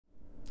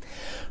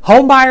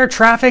Homebuyer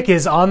traffic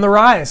is on the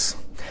rise.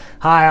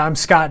 Hi, I'm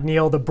Scott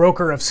Neal, the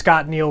broker of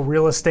Scott Neal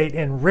Real Estate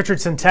in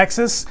Richardson,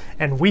 Texas,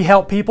 and we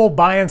help people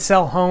buy and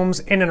sell homes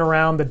in and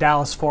around the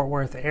Dallas-Fort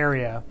Worth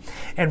area.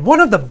 And one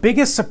of the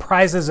biggest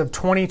surprises of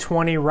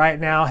 2020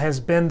 right now has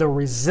been the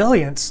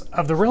resilience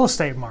of the real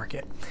estate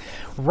market.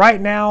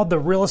 Right now, the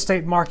real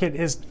estate market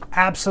is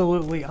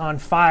absolutely on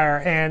fire,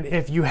 and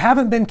if you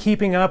haven't been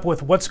keeping up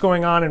with what's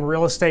going on in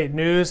real estate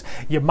news,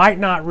 you might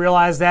not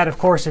realize that. Of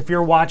course, if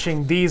you're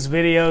watching these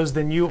videos,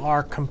 then you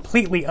are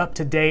completely up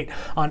to date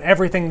on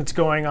everything that's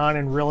going on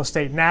in real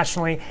estate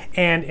nationally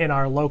and in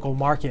our local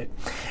market.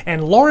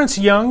 And Lawrence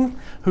Young,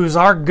 who's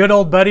our good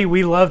old buddy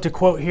we love to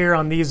quote here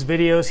on these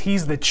videos,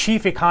 he's the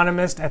chief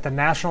economist at the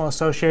National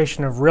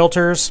Association of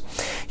Realtors.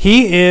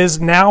 He is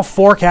now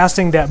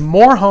forecasting that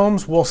more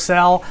homes will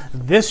sell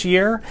this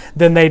year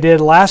than they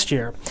did last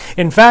year.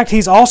 In fact,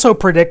 he's also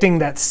predicting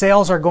that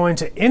sales are going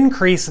to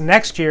increase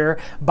next year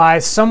by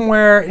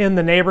somewhere in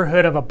the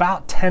neighborhood of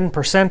about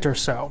 10% or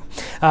so.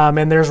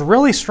 And there's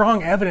really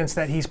strong evidence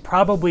that he's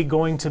probably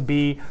going to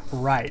be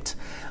right.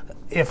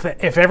 If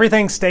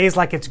everything stays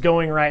like it's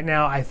going right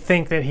now, I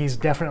think that he's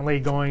definitely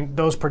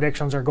those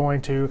predictions are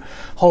going to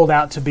hold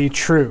out to be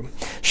true.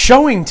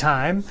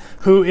 ShowingTime,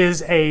 who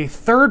is a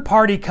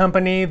third-party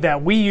company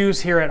that we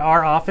use here at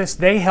our office,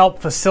 they help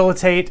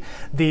facilitate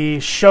the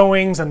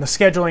showings and the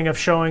scheduling of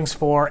showings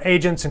for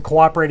agents and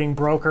cooperating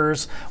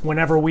brokers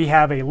whenever we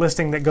have a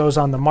listing that goes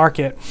on the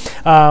market.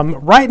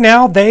 Right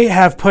now, they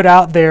have put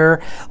out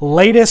their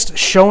latest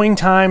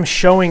ShowingTime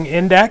Showing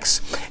Index,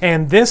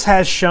 and this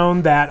has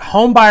shown that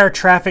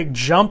homebuyer traffic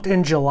jumped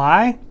in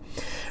July,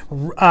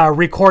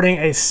 recording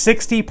a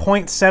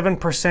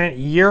 60.7%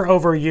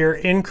 year-over-year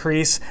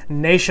increase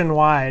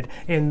nationwide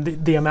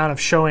in the amount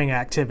of showing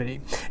activity.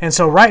 And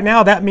so right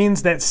now that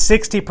means that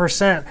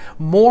 60%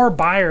 more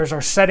buyers are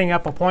setting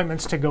up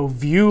appointments to go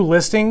view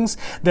listings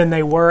than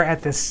they were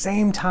at the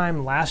same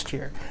time last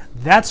year.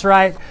 That's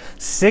right,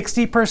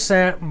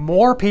 60%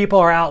 more people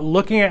are out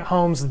looking at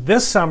homes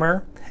this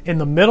summer in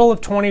the middle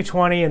of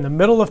 2020, in the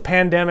middle of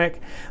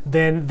pandemic,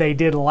 than they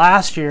did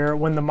last year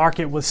when the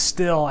market was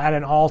still at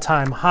an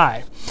all-time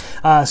high.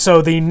 So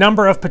the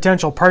number of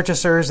potential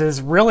purchasers is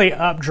really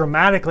up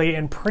dramatically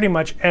in pretty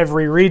much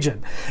every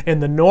region. In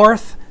the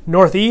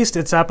Northeast,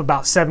 it's up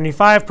about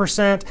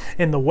 75%.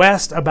 In the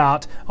West,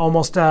 about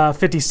almost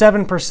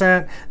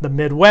 57%. The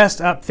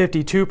Midwest up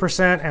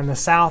 52%, and the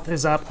South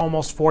is up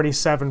almost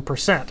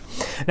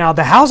 47%. Now,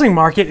 the housing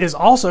market is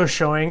also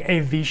showing a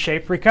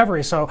V-shaped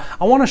recovery. So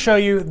I want to show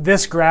you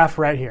this graph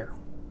right here.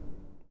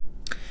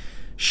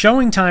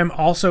 ShowingTime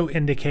also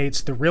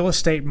indicates the real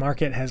estate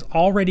market has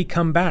already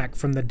come back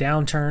from the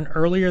downturn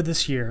earlier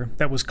this year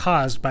that was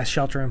caused by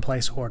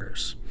shelter-in-place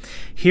orders.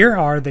 Here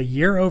are the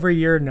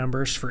year-over-year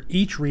numbers for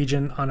each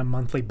region on a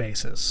monthly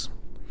basis.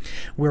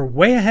 We're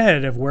way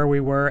ahead of where we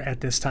were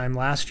at this time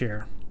last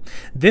year.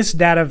 This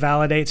data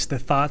validates the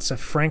thoughts of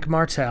Frank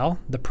Martell,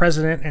 the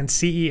president and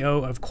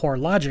CEO of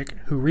CoreLogic,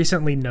 who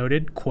recently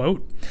noted,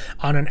 quote,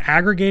 "On an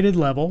aggregated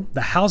level,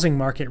 the housing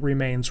market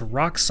remains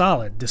rock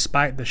solid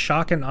despite the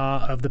shock and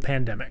awe of the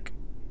pandemic."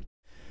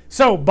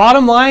 So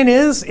bottom line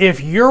is,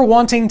 if you're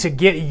wanting to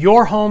get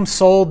your home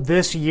sold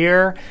this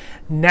year,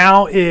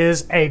 now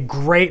is a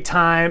great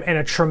time and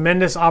a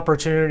tremendous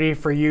opportunity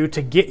for you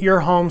to get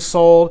your home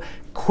sold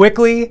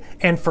quickly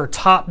and for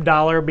top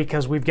dollar,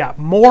 because we've got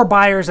more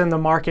buyers in the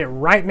market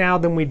right now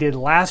than we did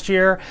last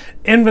year.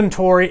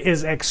 Inventory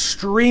is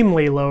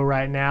extremely low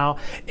right now.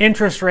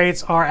 Interest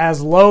rates are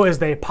as low as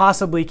they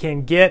possibly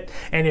can get.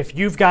 And if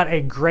you've got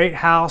a great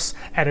house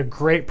at a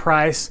great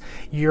price,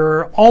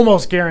 you're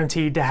almost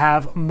guaranteed to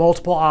have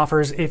multiple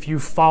offers if you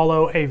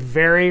follow a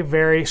very,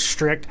 very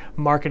strict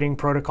marketing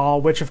protocol,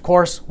 which of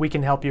course we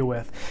can help you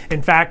with.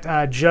 In fact,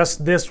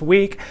 just this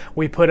week,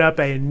 we put up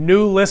a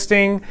new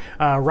listing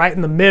right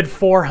in the mid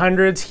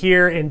 400s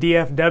here in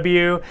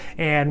DFW,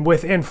 and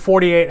within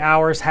 48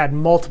 hours had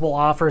multiple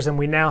offers, and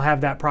we now have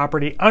that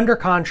property under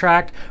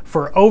contract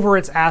for over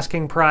its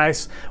asking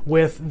price,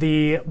 with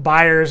the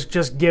buyers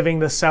just giving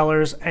the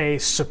sellers a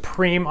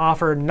supreme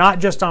offer, not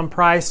just on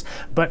price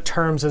but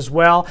terms as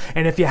well.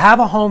 And if you have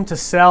a home to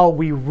sell,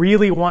 we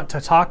really want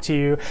to talk to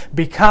you,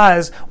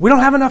 because we don't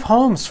have enough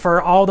homes for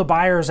all the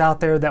buyers out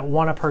there that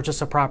want to purchase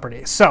a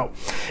property. So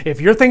if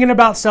you're thinking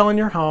about selling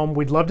your home,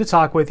 we'd love to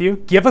talk with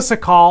you. Give us a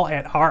call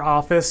at our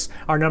office.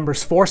 Our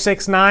number's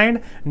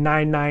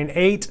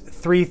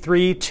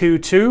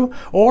 469-998-3322,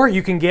 or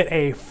you can get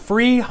a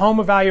free home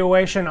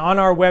evaluation on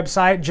our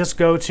website. Just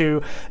go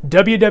to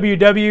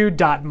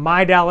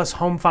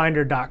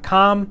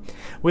www.mydallashomefinder.com.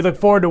 We look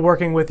forward to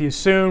working with you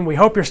soon. We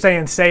hope you're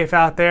staying safe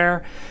out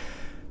there.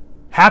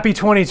 Happy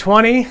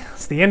 2020.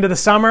 It's the end of the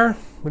summer.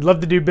 We'd love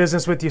to do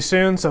business with you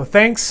soon, so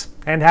thanks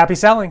and happy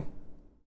selling.